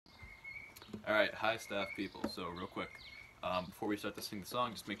Alright, hi staff people. So real quick, before we start to sing the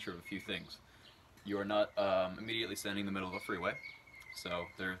song, just make sure of a few things. You are not immediately standing in the middle of a freeway, so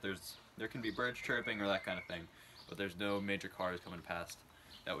there can be birds chirping or that kind of thing, but there's no major cars coming past.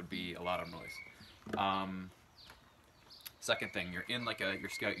 That would be a lot of noise. Second thing, you're in like your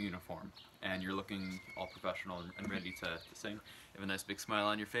scout uniform, and you're looking all professional and ready to sing. You have a nice big smile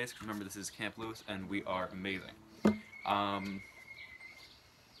on your face, 'cause remember this is Camp Lewis, and we are amazing.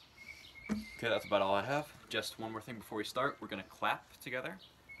 Okay, that's about all I have. Just one more thing before we start. We're going to clap together.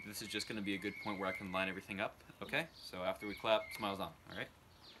 This is just going to be a good point where I can line everything up, okay? So after we clap, smiles on, alright?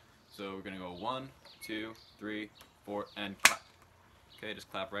 So we're going to go 1, 2, 3, 4, and clap. Okay,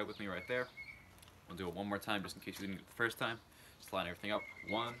 just clap right with me right there. We'll do it one more time just in case you didn't get it the first time. Just line everything up.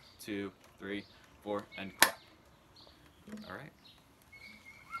 1, 2, 3, 4, and clap. Alright?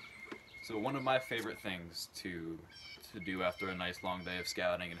 So one of my favorite things to do after a nice long day of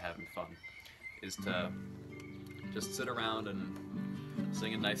scouting and having fun is to just sit around and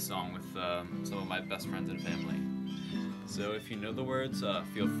sing a nice song with some of my best friends and family. So if you know the words,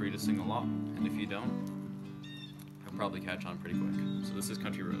 feel free to sing along, and if you don't, you'll probably catch on pretty quick. So this is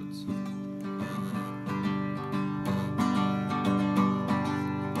Country Roads.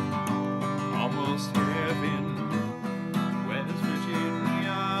 Almost heaven, West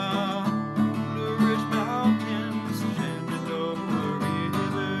Virginia, Blue Ridge Mountains, Shenandoah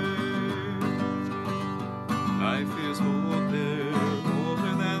River. Life is older,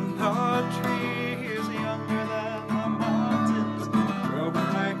 older than the trees, younger than the mountains, growing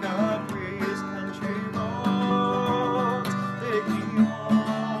like a breeze. Country roads take me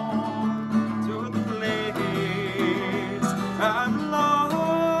home to the place I belong.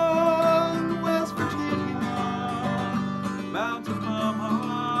 Mountain mama,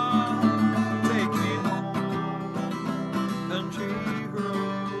 take me home, country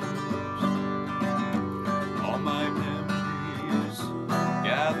roads. All my memories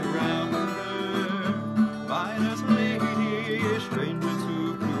gather round her, miner's lady, stranger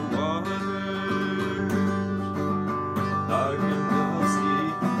to blue waters. Dark and dusty,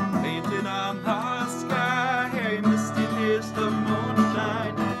 painted on the sky, misty mist of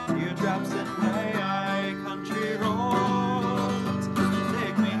moonlight, teardrops in my eye. Country roads,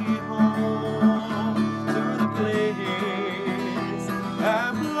 take me home to the place I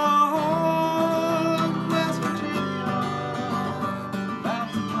belong. West Virginia,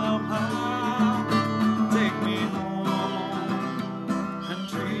 mountain mama, take me home,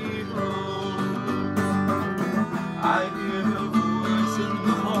 country roads. I hear her voice in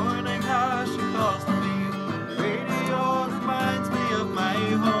the morning as she calls to me. The radio reminds me of my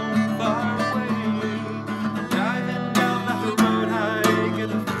home far away. Driving down that road, I get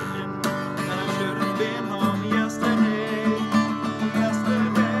a feeling that I should have been home yesterday.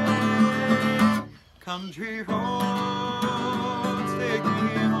 Country roads, take me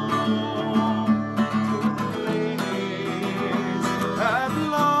home to the place I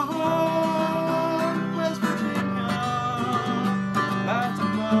belong. West Virginia,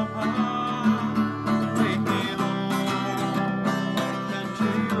 mountain mama, take me home.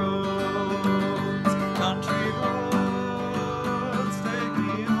 Country roads, take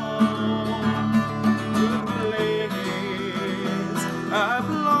me home to the place I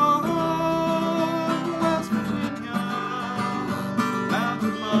belong.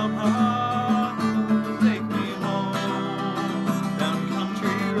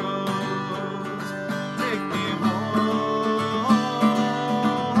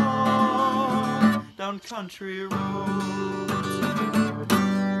 Country roads.